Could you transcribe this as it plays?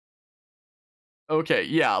Okay,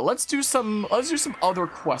 yeah, let's do some other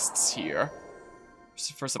quests here.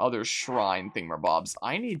 For some other shrine thingamabobs.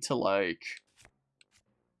 I need to, like,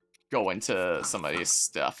 go into some of this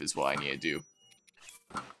stuff is what I need to do.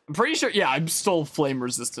 I'm pretty sure, yeah, I'm still flame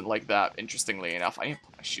resistant like that, interestingly enough. I need to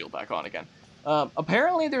put my shield back on again.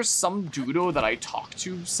 Apparently there's some doodle that I talked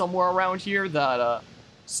to somewhere around here that,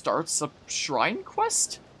 starts a shrine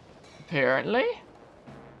quest? Apparently.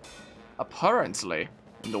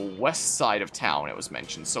 In the west side of town, it was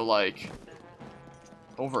mentioned. So, like,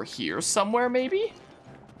 over here somewhere, maybe?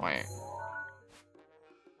 Wait.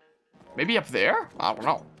 Maybe up there? I don't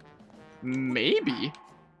know. Maybe.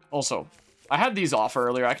 Also, I had these off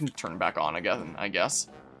earlier. I can turn back on again, I guess.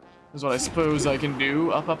 Is what I suppose I can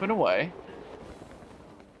do. Up, and away.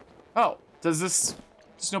 Oh, there's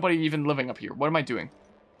nobody even living up here. What am I doing?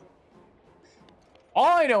 All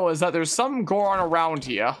I know is that there's some Goron around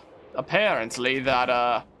here, apparently,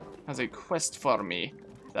 that, has a quest for me.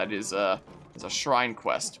 That is a shrine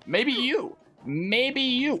quest. Maybe you. Maybe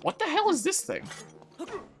you. What the hell is this thing?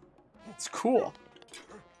 It's cool.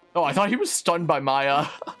 Oh, I thought he was stunned by my,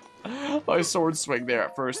 my sword swing there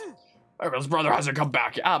at first. My little brother hasn't come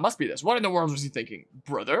back. Ah, must be this. What in the world was he thinking?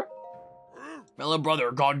 Brother? My little brother,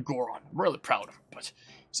 God Goron. I'm really proud of him, but he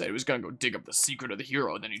said he was gonna go dig up the secret of the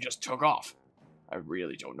hero, and then he just took off. I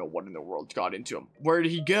really don't know what in the world got into him. Where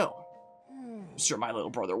did he go? Sure, my little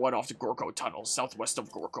brother went off to Gorko Tunnel, southwest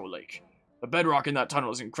of Gorko Lake. The bedrock in that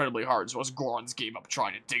tunnel is incredibly hard, so us Gorons gave up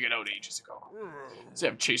trying to dig it out ages ago.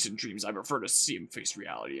 Instead of chasing dreams, I prefer to see him face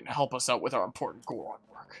reality and help us out with our important Goron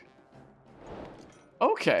work.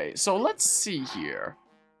 Okay, so let's see here.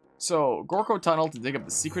 So, Gorko Tunnel to dig up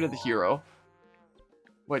the secret of the hero,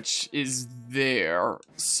 which is there.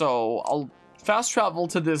 So, I'll fast travel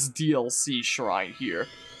to this DLC shrine here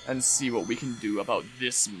and see what we can do about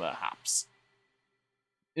this, perhaps.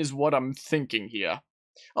 Is what I'm thinking here.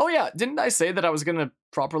 Oh yeah, didn't I say that I was gonna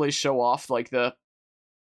properly show off, like, the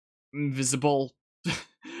invisible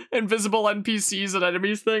NPCs and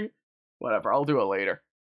enemies thing? Whatever, I'll do it later.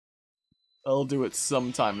 I'll do it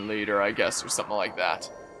sometime later, I guess, or something like that.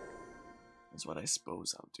 Is what I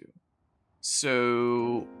suppose I'll do.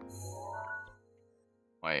 So...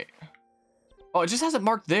 Wait. Oh, it just has it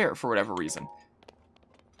marked there for whatever reason.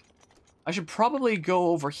 I should probably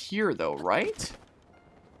go over here, though, right?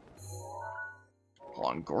 Hold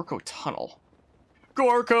on, Gorko Tunnel.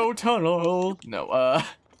 Gorko Tunnel! No,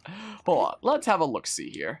 hold on. Let's have a look-see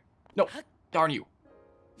here. No, darn you.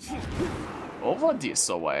 Over this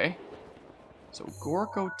way. So,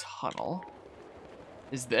 Gorko Tunnel.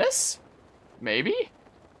 Is this? Maybe?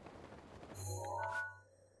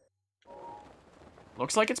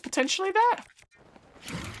 Looks like it's potentially that.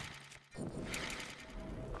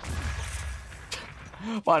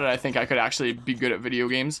 Why did I think I could actually be good at video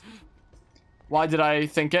games? Why did I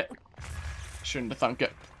think it? Shouldn't have thunk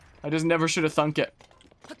it. I just never should have thunk it.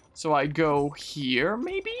 So I go here,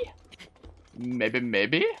 maybe?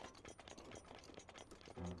 Maybe?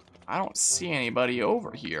 I don't see anybody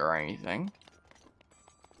over here or anything.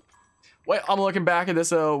 Wait, I'm looking back at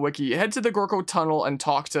this wiki. Head to the Gorko Tunnel and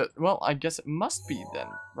talk to... Well, I guess it must be then,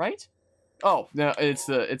 right? Oh, no, it's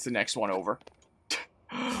the next one over.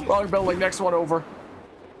 Wrong building, next one over.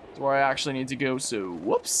 That's where I actually need to go, so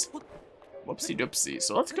whoops. Whoopsie doopsie.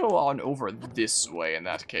 So let's go on over this way in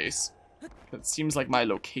that case. It seems like my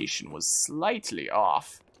location was slightly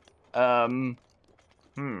off. Also,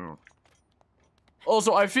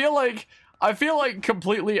 I feel like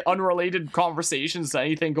completely unrelated conversations to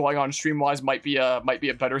anything going on stream-wise might be a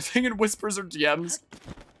better thing in Whispers or DMs.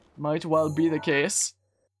 Might well be the case.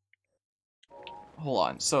 Hold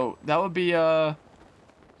on. So that would be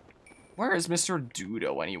where is Mr.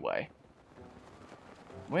 Dudo anyway?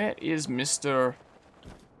 Where is Mr.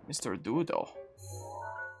 Dudo?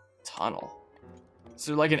 Tunnel. Is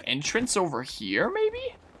there like an entrance over here,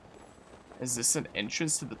 maybe? Is this an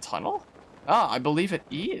entrance to the tunnel? Ah, I believe it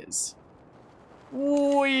is.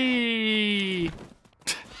 Whee!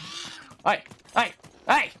 Hey!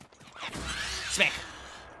 Smack!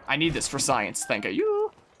 I need this for science, thank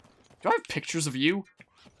you. Do I have pictures of you?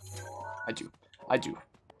 I do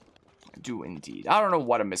indeed. I don't know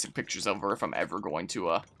what I'm missing pictures of, or if I'm ever going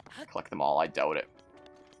to collect them all. I doubt it.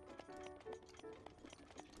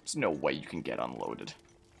 There's no way you can get unloaded.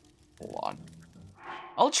 Hold on.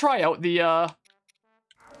 I'll try out the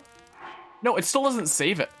No, it still doesn't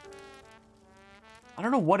save it. I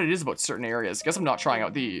don't know what it is about certain areas. Guess I'm not trying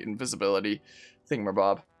out the invisibility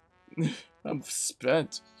thingamabob. I'm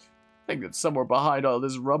spent. I think that somewhere behind all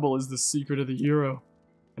this rubble is the secret of the hero.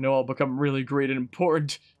 I know I'll become really great and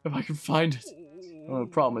important if I can find it. Well, the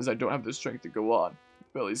problem is I don't have the strength to go on.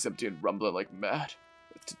 Belly's empty and rumbling like mad.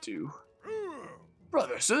 What to do?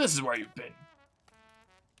 Brother, so this is where you've been.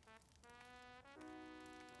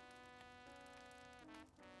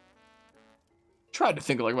 Tried to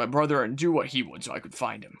think like my brother and do what he would so I could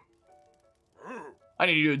find him. I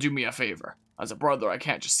need you to do me a favor. As a brother, I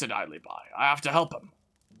can't just sit idly by. I have to help him.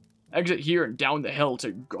 Exit here and down the hill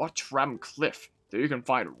to Goron Cliff. There you can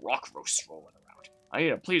find rock roasts rolling around. I need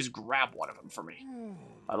to please grab one of them for me.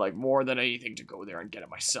 I'd like more than anything to go there and get it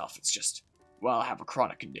myself. It's just, well, I have a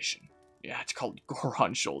chronic condition. Yeah, it's called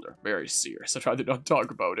Goron shoulder. Very serious. I tried to not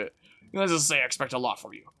talk about it. Let's just say I expect a lot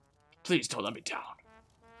from you. Please don't let me down.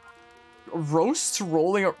 Roasts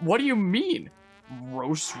rolling? What do you mean?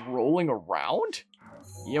 Roasts rolling around?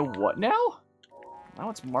 Yeah, what now? Now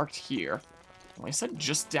it's marked here. Well, I said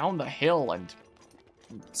just down the hill and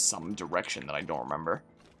some direction that I don't remember.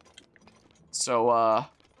 So,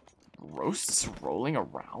 roasts rolling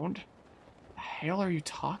around? The hell are you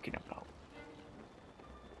talking about?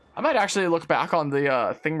 I might actually look back on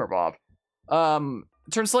the thingamabob.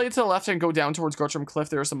 Turn slightly to the left and go down towards Goron Cliff.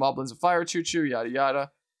 There are some moblins of fire, choo-choo, yada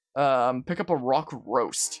yada. Pick up a rock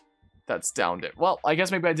roast that's downed it. Well, I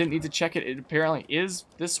guess maybe I didn't need to check it. It apparently is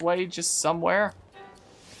this way, just somewhere.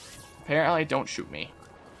 Apparently, don't shoot me.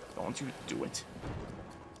 Don't you do it.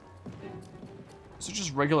 So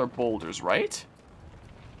just regular boulders, right?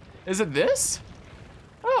 Is it this?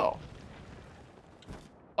 Oh.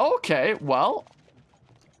 Okay, well.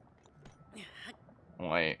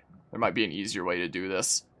 Wait, there might be an easier way to do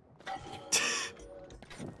this.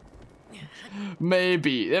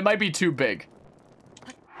 Maybe. It might be too big.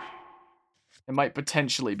 It might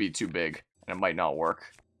potentially be too big, and it might not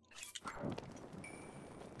work.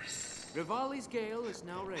 Rivali's Gale is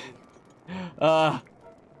now ready.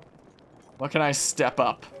 What can I step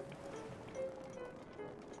up?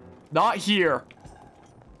 Not here.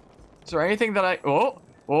 Is there anything that I... Oh!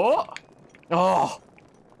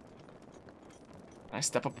 Can I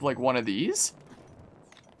step up like one of these?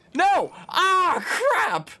 No! Ah,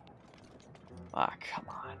 crap! Ah, come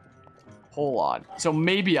on. Hold on. So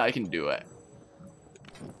maybe I can do it.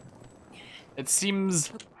 It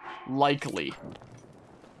seems likely.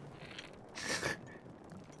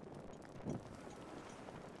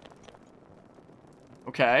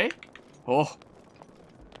 Okay. Oh.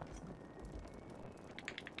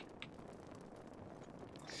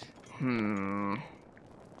 Can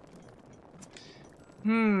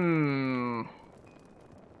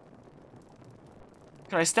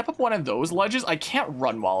I step up one of those ledges? I can't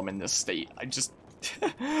run while I'm in this state. I just...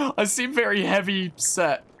 I seem very heavy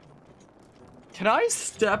set. Can I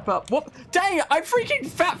step up? Whoop! Dang it! I freaking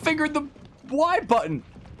fat-fingered the Y button!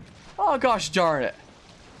 Oh gosh darn it.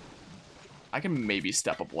 I can maybe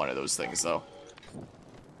step up one of those things though.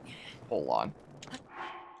 Hold on.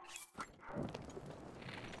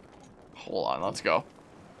 Hold on, let's go.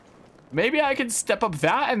 Maybe I can step up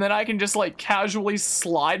that and then I can just like casually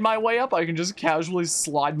slide my way up. I can just casually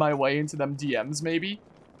slide my way into them DMs maybe.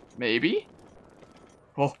 Maybe?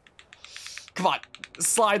 Oh. Come on.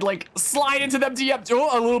 Slide, Link. Slide into them DMs.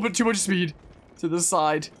 Oh, a little bit too much speed. To the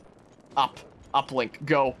side. Up. Up, Link.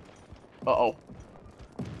 Go. Uh-oh.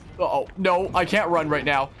 Uh-oh. No, I can't run right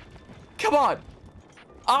now. Come on.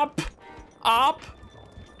 Up. Up.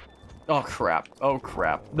 Oh, crap. Oh,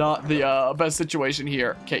 crap. Not the best situation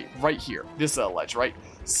here. Okay, right here. This ledge, right?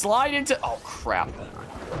 Slide into... Oh, crap.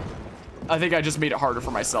 I think I just made it harder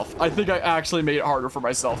for myself. I think I actually made it harder for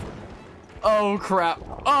myself. Oh, crap.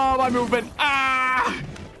 Oh, my movement. Ah!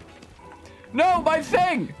 No, my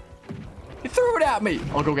thing! He threw it at me.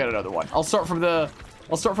 I'll go get another one. I'll start from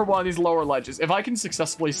one of these lower ledges. If I can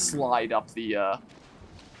successfully slide up the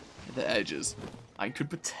edges, I could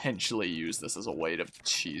potentially use this as a way to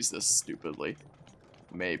cheese this stupidly.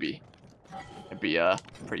 Maybe. It'd be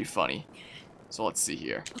pretty funny. So let's see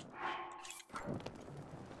here.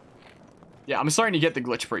 Yeah, I'm starting to get the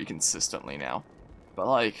glitch pretty consistently now. But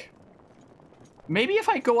like, maybe if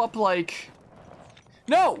I go up like...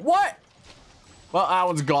 No, what? Well, that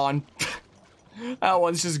one's gone. That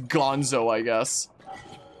one's just gonzo, I guess.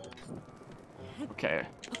 Okay.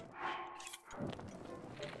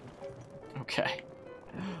 Okay.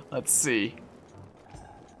 Let's see.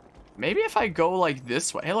 Maybe if I go like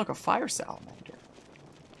this way. Hey, look, a fire salamander.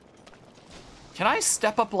 Can I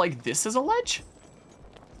step up like this as a ledge?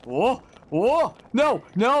 Oh, oh, no,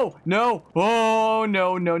 no, no. Oh,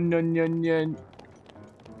 no, no, no, no, no.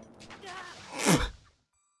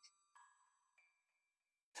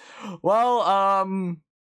 Well,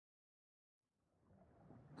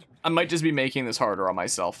 I might just be making this harder on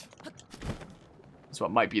myself. So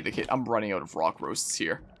it might be the case. I'm running out of rock roasts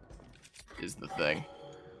here, is the thing.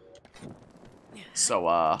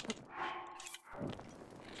 So,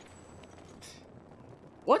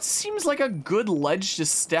 what seems like a good ledge to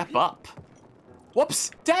step up?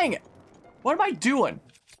 Whoops, dang it. What am I doing?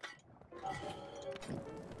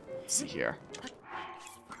 Let's see here.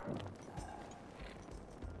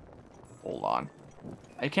 Hold on.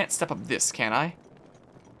 I can't step up this, can I?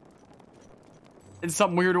 In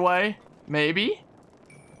some weird way? Maybe?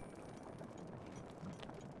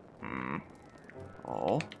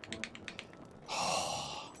 Oh.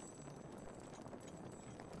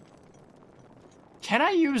 Can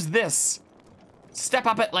I use this? Step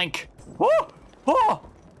up it, Link. Oh! Oh!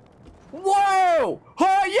 Whoa!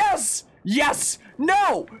 Oh, yes! Yes!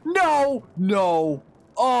 No! No! No!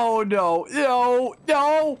 Oh, no! No!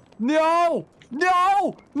 No! No!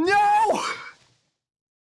 No! No!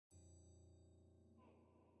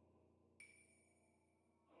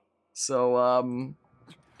 So,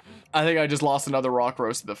 I think I just lost another rock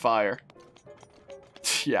roast to the fire.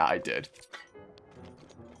 Yeah, I did.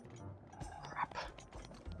 Crap.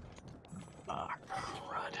 Ah,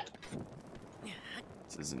 crud.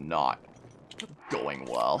 This is not going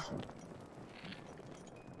well.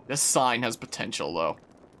 This sign has potential, though.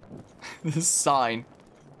 This sign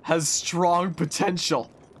has strong potential.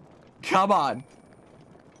 Come on.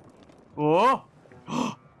 Oh.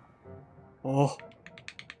 Oh.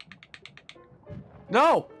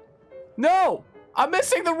 No. No. I'm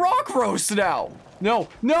missing the rock roast now. No.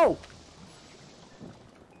 No.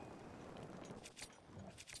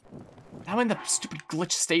 I'm in the stupid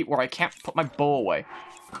glitch state where I can't put my bow away.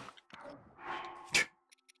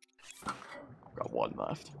 Got one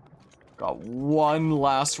left. Got one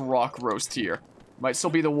last rock roast here. Might still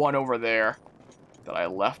be the one over there that I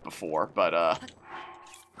left before, but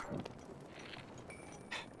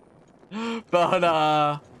come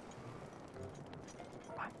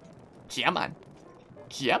on.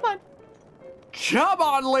 Come on. Come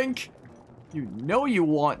on, Link. You know you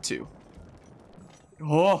want to.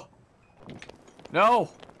 Oh. No.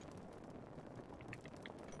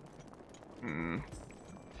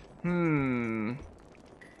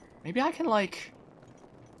 Maybe I can, like...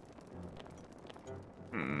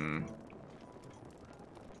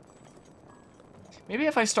 Maybe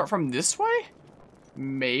if I start from this way?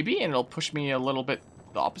 Maybe, and it'll push me a little bit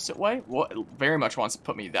the opposite way? Well, it very much wants to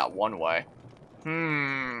put me that one way.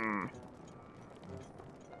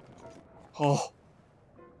 Oh.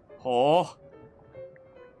 Oh.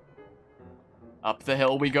 Up the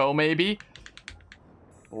hill we go, maybe?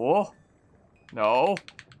 Oh. No.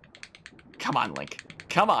 Come on, Link.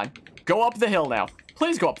 Come on. Go up the hill now.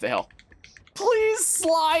 Please go up the hill. Please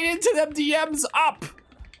slide into them DMs up.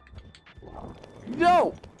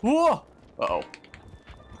 No. Whoa. Uh-oh.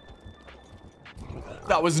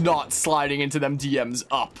 That was not sliding into them DMs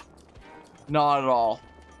up. Not at all.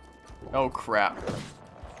 Oh, crap.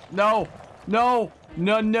 No. No.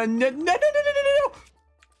 No, no, no, no, no, no, no, no, no.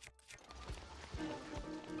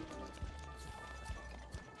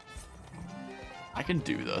 I can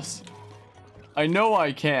do this. I know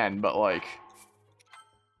I can, but like...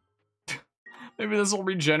 Maybe this will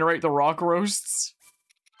regenerate the rock roasts?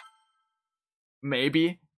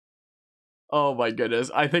 Maybe? Oh my goodness.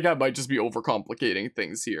 I think I might just be overcomplicating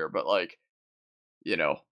things here, but like... You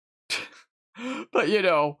know. But you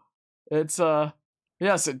know, it's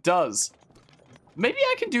yes, it does. Maybe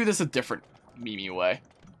I can do this a different Mimi way.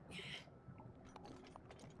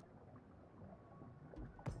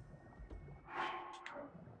 I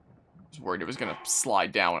was worried it was gonna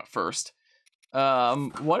slide down at first.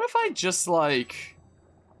 What if I just like,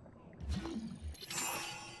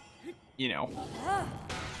 you know.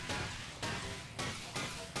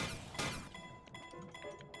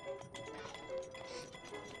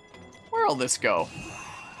 Where'll this go?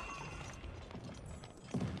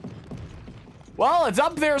 Well, it's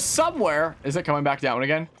up there somewhere. Is it coming back down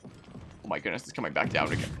again? Oh my goodness, it's coming back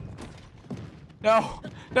down again. No,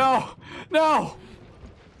 no, no,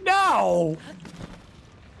 no.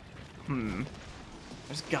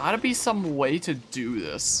 There's gotta be some way to do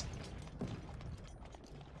this.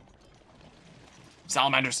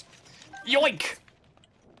 Salamanders. Yoink!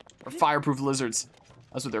 Or fireproof lizards.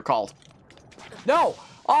 That's what they're called. No!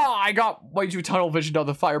 Oh, I got way too tunnel visioned on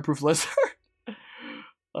the fireproof lizard.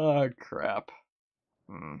 Oh, crap.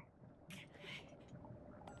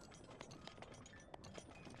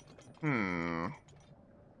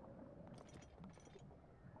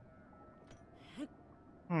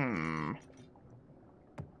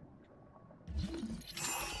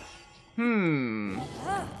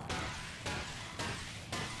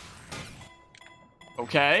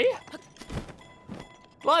 Okay.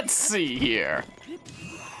 Let's see here.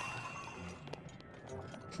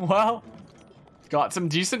 Well, Got some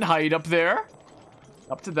decent height up there.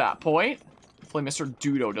 Up to that point. Hopefully Mr.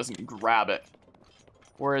 Dudo doesn't grab it.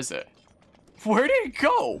 Where is it? Where did it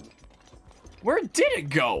go? Where did it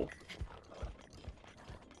go?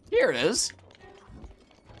 Here it is.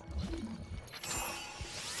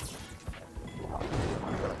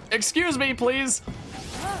 Excuse me, please.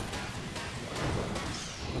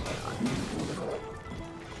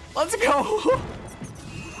 Let's go.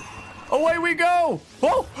 Away we go.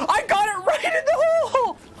 Oh, I got it right in the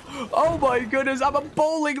hole. Oh my goodness, I'm a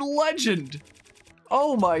bowling legend.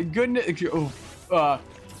 Oh my goodness.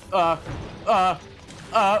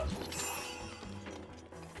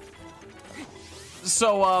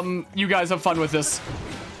 So, you guys have fun with this.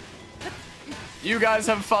 You guys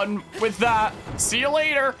have fun with that. See you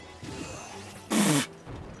later.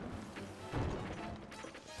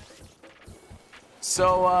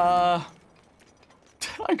 So, I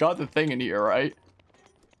got the thing in here, right?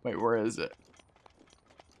 Wait, where is it?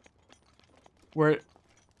 Where?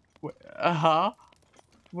 Uh-huh.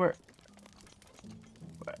 Where?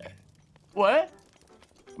 What?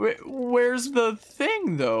 Where's the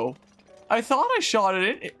thing, though? I thought I shot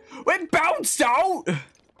it in. It bounced out!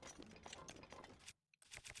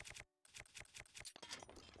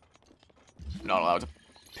 Not allowed to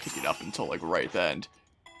pick it up until, like, right at the end.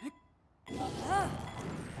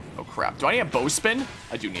 Oh, crap. Do I need a bowspin?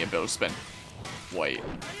 I do need a bowspin. Wait.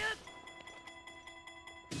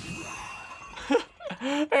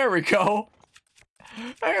 There we go.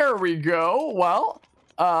 There we go. Well,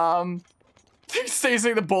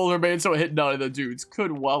 stacing the boulder made so it hit none of the dudes.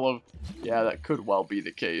 Could well have. Yeah, that could well be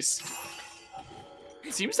the case.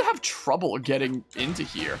 It seems to have trouble getting into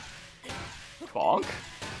here. Bonk.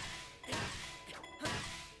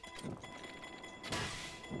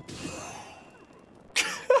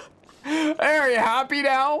 Are you happy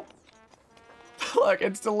now? Look,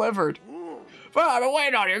 it's delivered. Well, I've been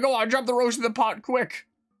waiting on you. Go on, drop the roast in the pot quick.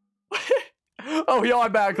 Oh, he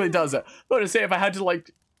automatically does it. I was going to say if I had to,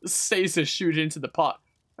 like, stasis shoot into the pot.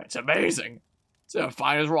 It's amazing. It's the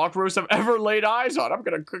finest rock roast I've ever laid eyes on. I'm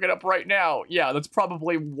going to cook it up right now. Yeah, that's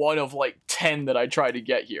probably one of, like, 10 that I tried to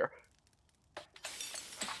get here.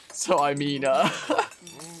 So, I mean,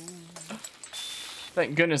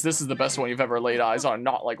 thank goodness this is the best one you've ever laid eyes on,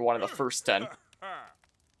 not like one of the first 10.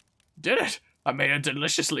 Did it? I made a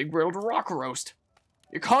deliciously grilled rock roast.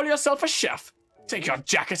 You call yourself a chef? Take your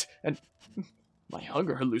jacket and... My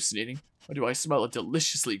hunger hallucinating. Why do I smell a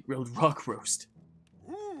deliciously grilled rock roast?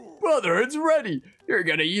 Brother, it's ready. You're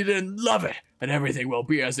gonna eat it and love it, and everything will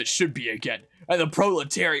be as it should be again. And the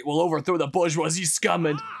proletariat will overthrow the bourgeoisie scum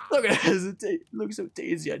and... Look at it hesitate. Look so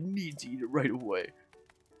tasty, I need to eat it right away.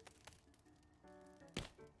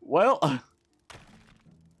 Well...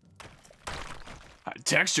 That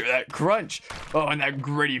texture, that crunch. Oh, and that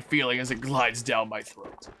gritty feeling as it glides down my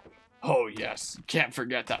throat. Oh yes, can't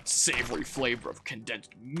forget that savory flavor of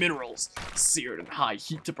condensed minerals, seared in high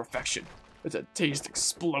heat to perfection. It's a taste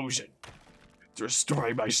explosion. It's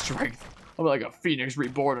restoring my strength. I'm like a phoenix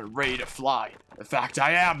reborn and ready to fly. In fact,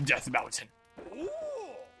 I am Death Mountain.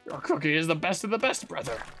 Your cooking is the best of the best,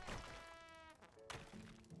 brother.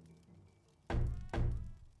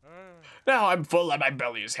 Now I'm full and my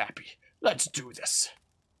belly is happy. Let's do this.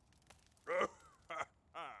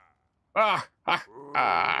 Well,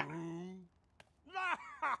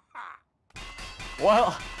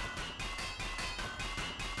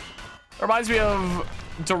 reminds me of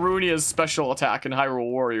Darunia's special attack in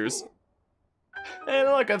Hyrule Warriors. Hey,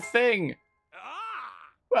 look, a thing.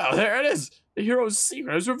 Well, there it is. The hero's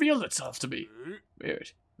secret has revealed itself to me.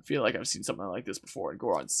 Weird. I feel like I've seen something like this before in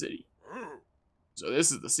Goron City. So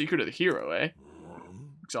this is the secret of the hero, eh?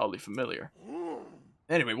 Looks oddly familiar.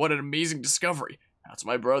 Anyway, what an amazing discovery. That's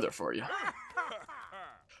my brother for you.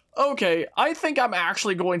 Okay, I think I'm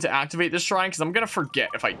actually going to activate this shrine because I'm going to forget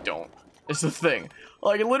if I don't. It's the thing.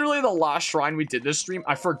 Like, literally the last shrine we did this stream,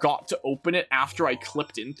 I forgot to open it after I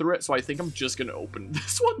clipped in through it, so I think I'm just going to open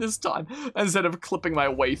this one this time instead of clipping my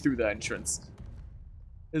way through the entrance.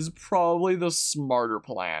 Is probably the smarter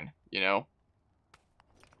plan, you know?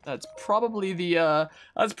 That's probably the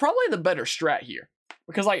better strat here.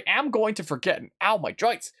 Because I am going to forget, and ow, my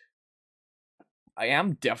joints! I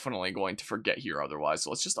am definitely going to forget here otherwise, so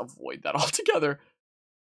let's just avoid that altogether.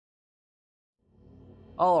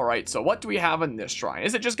 Alright, so what do we have in this shrine?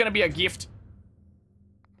 Is it just gonna be a gift?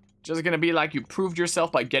 Just gonna be like you proved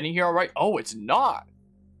yourself by getting here alright? Oh, it's not!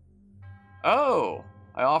 Oh,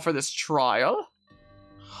 I offer this trial?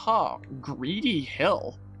 Huh, Greedy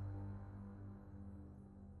Hill.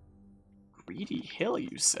 Greedy Hill,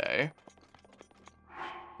 you say?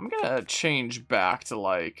 I'm gonna change back to,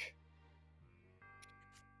 like...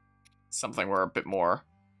 something we're a bit more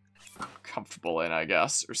comfortable in, I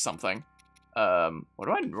guess, or something. What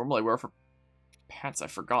do I normally wear for pants?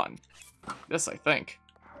 I've forgotten. This, I think.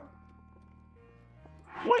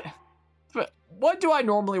 What do I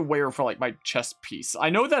normally wear for, like, my chest piece? I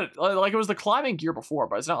know that, like, it was the climbing gear before,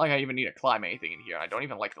 but it's not like I even need to climb anything in here. I don't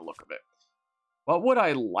even like the look of it. What would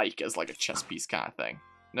I like as, like, a chest piece kind of thing?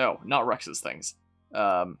 No, not Rex's things.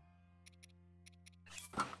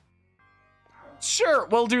 Sure,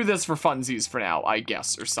 we'll do this for funsies for now, I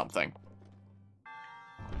guess, or something.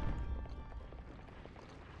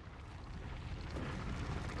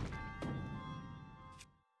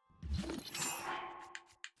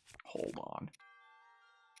 Hold on.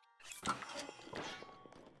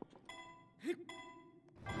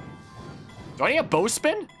 Do I need a bow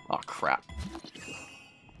spin? Oh, crap.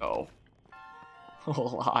 Oh.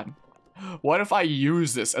 Hold on. What if I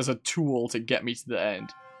use this as a tool to get me to the end?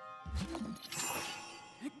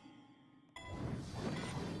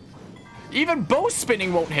 Even bow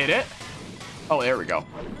spinning won't hit it. Oh, there we go.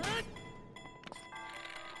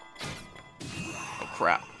 Oh,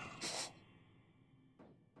 crap.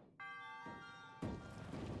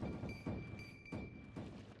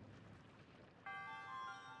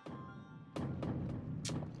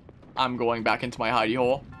 I'm going back into my hidey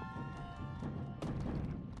hole.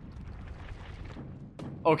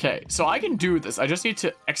 Okay, so I can do this. I just need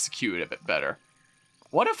to execute it a bit better.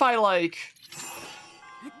 What if I, like...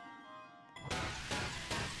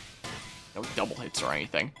 No double hits or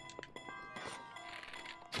anything.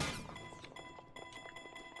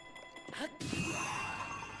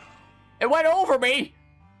 It went over me!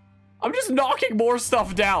 I'm just knocking more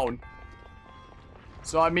stuff down.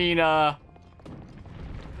 So, I mean,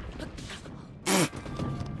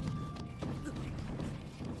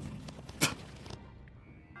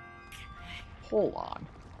 hold on.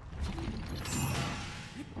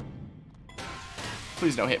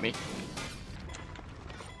 Please don't hit me.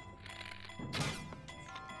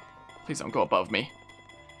 Please don't go above me.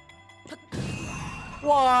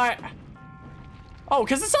 What? Oh,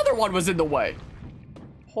 because this other one was in the way.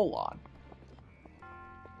 Hold on.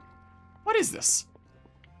 What is this?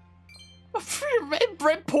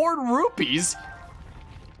 Red poured rupees?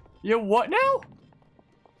 You what now?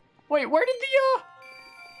 Wait, where did the,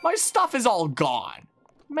 my stuff is all gone.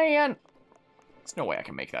 Man. There's no way I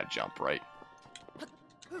can make that jump, right?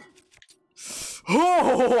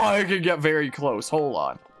 Oh, I can get very close. Hold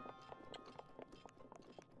on.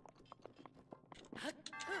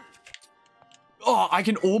 Oh, I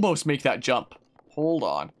can almost make that jump. Hold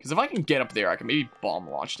on. Because if I can get up there, I can maybe bomb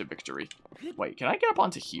launch to victory. Wait, can I get up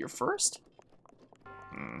onto here first?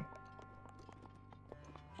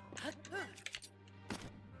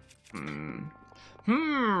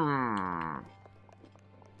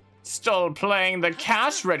 Still playing the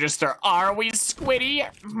cash register, are we, Squiddy?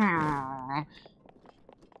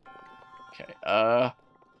 Okay,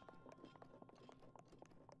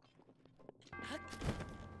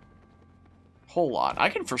 hold on, I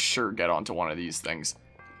can for sure get onto one of these things.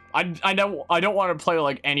 I don't want to play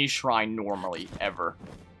like any shrine normally, ever.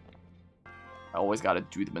 I always gotta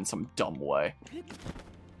do them in some dumb way.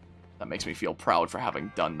 That makes me feel proud for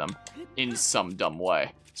having done them in some dumb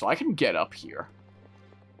way. So I can get up here.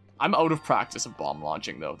 I'm out of practice of bomb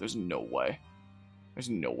launching, though. There's no way. There's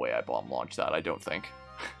no way I bomb launch that, I don't think.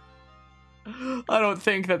 I don't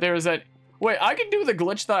think that there's a... Wait, I can do the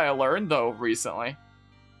glitch that I learned, though, recently.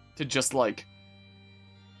 To just, like...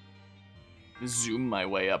 zoom my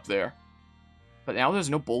way up there. But now there's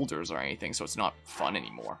no boulders or anything, so it's not fun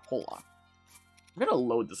anymore. Hold on. I'm gonna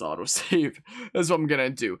load this autosave. That's what I'm gonna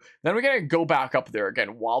do. Then we're gonna go back up there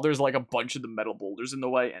again while there's like a bunch of the metal boulders in the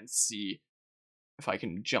way and see if I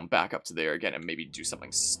can jump back up to there again and maybe do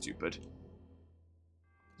something stupid.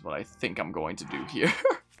 That's what I think I'm going to do here.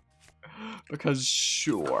 Because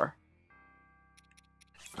sure.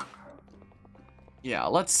 Yeah,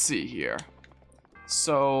 let's see here.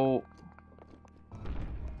 So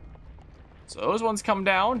those ones come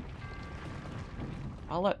down.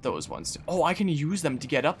 I'll let those ones do. Oh, I can use them to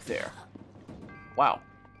get up there. Wow.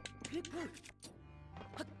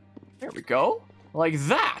 There we go. Like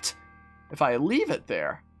that. If I leave it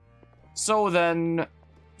there. So then,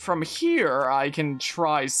 from here, I can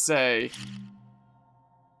try, say...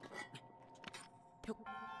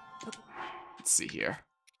 Let's see here.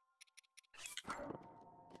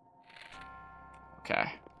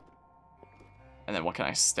 Okay. And then what can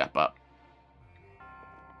I step up?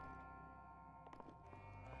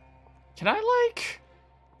 Can I, like...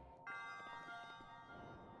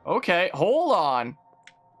 Okay, hold on.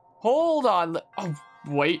 Hold on. Oh,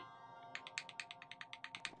 wait.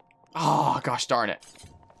 Oh, gosh darn it.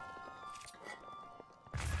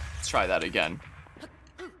 try that again.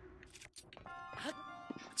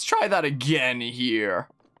 Let's try that again here.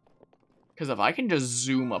 Because if I can just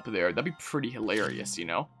zoom up there, that'd be pretty hilarious, you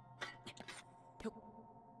know?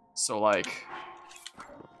 So, like...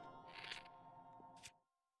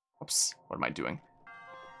 Oops, what am I doing?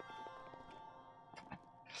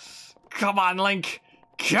 Come on, Link!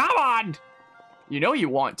 Come on! You know you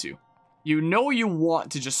want to. You know you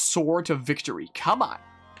want to just soar to victory. Come on.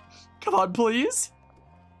 Come on, please.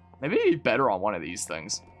 Maybe it'd be better on one of these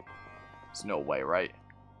things. There's no way, right?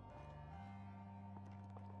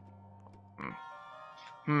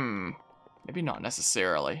 Maybe not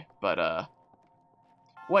necessarily, but,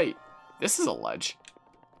 wait. This is a ledge.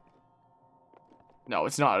 No,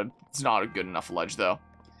 it's not a good enough ledge, though.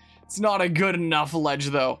 It's not a good enough ledge,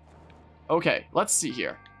 though. Okay, let's see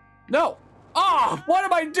here. No! Ah! What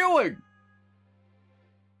am I doing?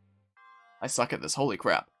 I suck at this. Holy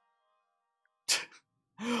crap.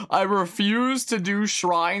 I refuse to do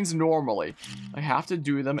shrines normally. I have to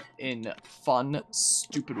do them in fun,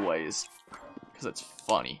 stupid ways. Because it's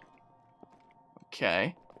funny.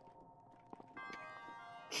 Okay.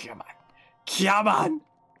 Come on. Come on!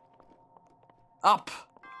 Up!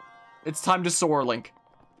 It's time to soar, Link.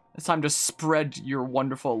 It's time to spread your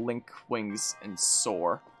wonderful Link wings and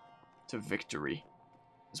soar to victory.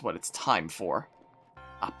 Is what it's time for.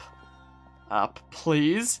 Up. Up,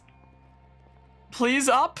 please. Please,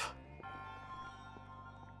 up.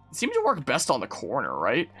 It seemed to work best on the corner,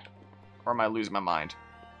 right? Or am I losing my mind?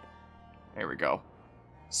 There we go.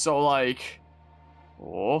 So, like...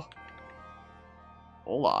 Oh.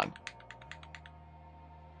 Hold on.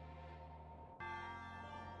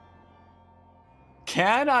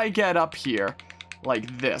 Can I get up here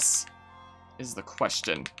like this? Is the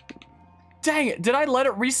question. Dang it, did I let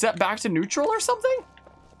it reset back to neutral or something?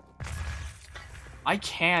 I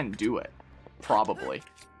can do it. Probably.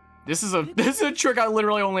 This is a trick I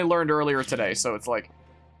literally only learned earlier today, so it's like,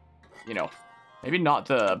 you know, maybe not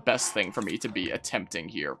the best thing for me to be attempting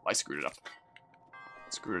here. I screwed it up.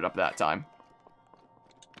 Screwed it up that time.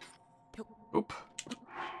 Oop.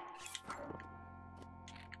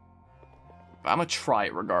 But I'm gonna try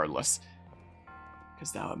it regardless.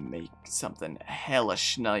 Because that would make something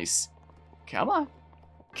hellish nice. Come on.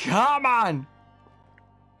 Come on!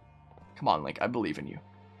 Come on, Link. I believe in you.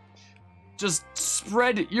 Just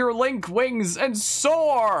spread your Link wings and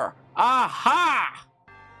soar! Aha!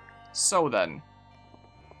 So then.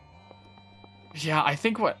 Yeah, I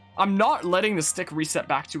think what... I'm not letting the stick reset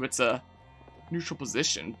back to its neutral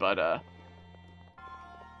position, but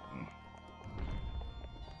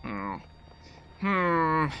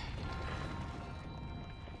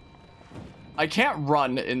I can't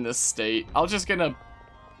run in this state. I'm just gonna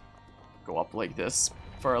go up like this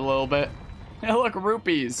for a little bit. Hey, look,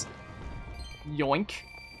 rupees. Yoink.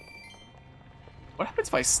 What happens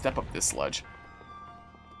if I step up this ledge?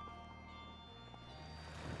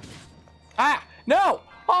 Ah! No!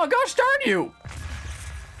 Oh, gosh darn you!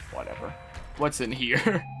 Whatever. What's in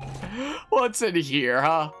here? What's in here,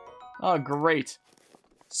 huh? Oh, great.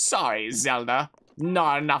 Sorry, Zelda.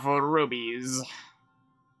 Not enough rubies.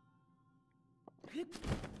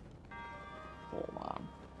 Hold on.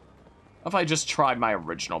 What if I just tried my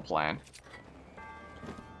original plan?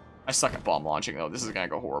 I suck at bomb launching, though. This is gonna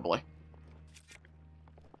go horribly.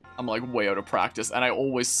 I'm, like, way out of practice, and I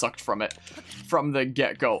always sucked from it from the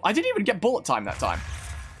get-go. I didn't even get bullet time that time.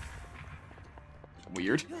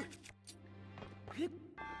 Weird.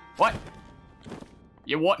 What?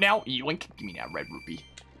 You what now? Yoink. Give me that red rupee.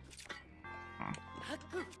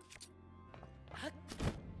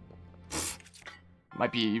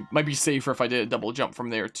 Might be safer if I did a double jump from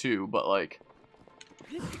there too, but like...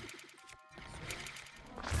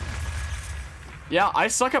 Yeah, I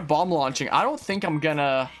suck at bomb launching. I don't think I'm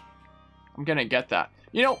gonna get that.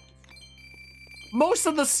 You know, most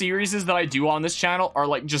of the series that I do on this channel are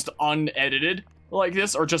like just unedited like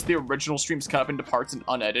this, or just the original streams cut up into parts and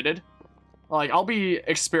unedited. Like, I'll be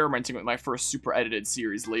experimenting with my first super edited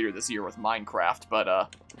series later this year with Minecraft,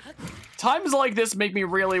 but times like this make me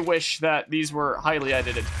really wish that these were highly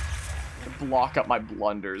edited to block up my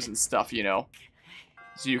blunders and stuff, you know?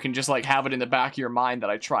 So you can just like have it in the back of your mind that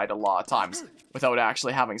I tried a lot of times without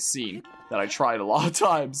actually having seen that I tried a lot of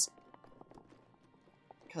times.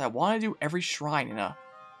 Because I want to do every shrine in a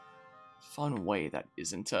fun way that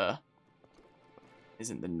isn't the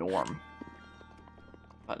norm.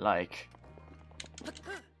 But like...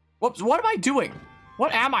 Whoops, what am I doing?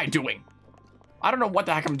 What am I doing? I don't know what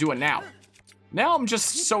the heck I'm doing now. Now I'm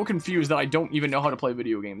just so confused that I don't even know how to play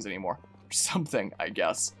video games anymore. Or something, I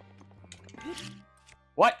guess.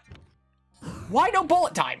 What? Why no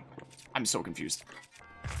bullet time? I'm so confused.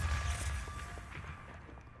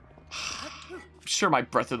 I'm sure my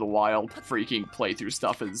Breath of the Wild freaking playthrough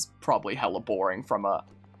stuff is probably hella boring from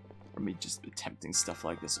me just attempting stuff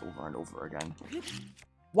like this over and over again.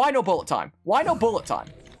 Why no bullet time? Why no bullet time?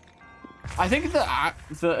 I think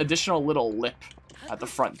the additional little lip at the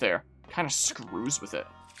front there kind of screws with it.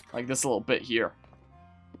 Like this little bit here.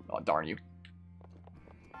 Oh, darn you.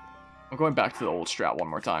 I'm going back to the old strat one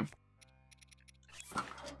more time.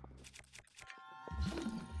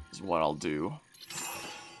 This is what I'll do.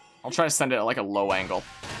 I'll try to send it at like a low angle.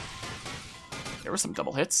 There were some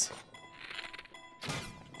double hits.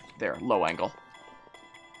 There, low angle.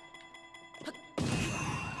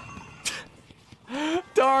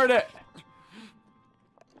 Darn it!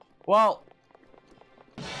 Well,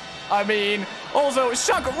 I mean, also,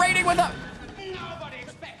 Shuck raiding with a... Nobody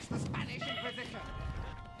expects the Spanish Inquisition.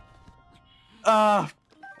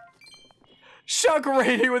 Shuck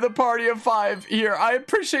raiding with a party of 5 here. I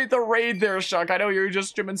appreciate the raid there, Shuck. I know you're just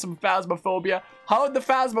streaming some Phasmophobia. How'd the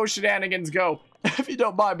Phasmo shenanigans go? If you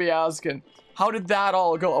don't mind me asking. How did that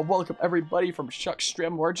all go? Welcome everybody from Shuck's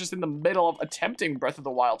stream. We're just in the middle of attempting Breath of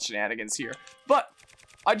the Wild shenanigans here. But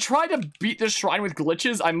I tried to beat this shrine with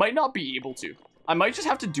glitches. I might not be able to. I might just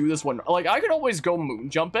have to do this one. Like, I could always go moon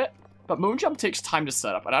jump it, but moon jump takes time to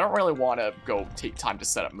set up, and I don't really want to go take time to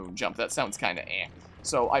set up moon jump. That sounds kind of eh.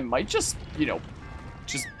 So I might just, you know,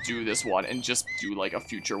 just do this one and just do like a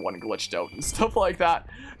future one glitched out and stuff like that.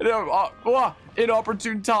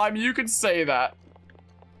 Inopportune time, you could say that.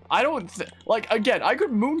 I don't like, again, I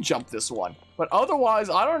could moon jump this one, but otherwise,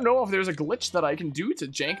 I don't know if there's a glitch that I can do to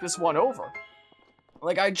jank this one over.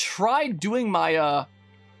 Like, I tried doing my,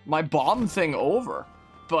 my bomb thing over,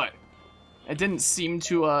 but it didn't seem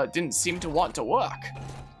to want to work.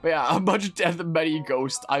 But yeah, a bunch of Death and Many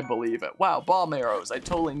Ghost, I believe it. Wow, bomb arrows. I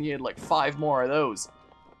totally needed like 5 more of those.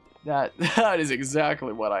 That is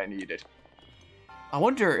exactly what I needed. I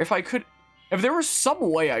wonder if I could, if there was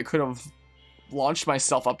some way I could have launched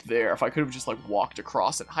myself up there, if I could have just like walked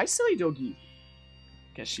across it. Hi, silly doggy.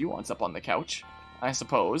 Guess she wants up on the couch, I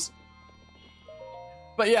suppose.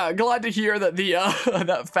 But yeah, glad to hear that the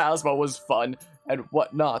that Phasma was fun and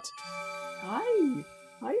whatnot. Hi,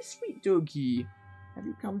 sweet doggy. Have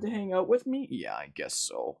you come to hang out with me? Yeah, I guess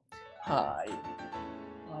so. Hi,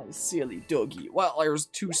 silly doggy. Well, there's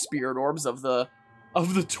 2 spirit orbs of the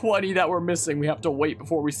 20 that we're missing. We have to wait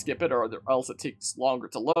before we skip it, or else it takes longer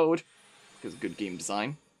to load. Because of good game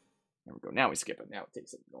design. There we go. Now we skip it. Now it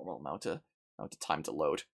takes a normal amount of time to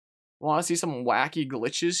load. Want to see some wacky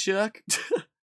glitches, Shuck?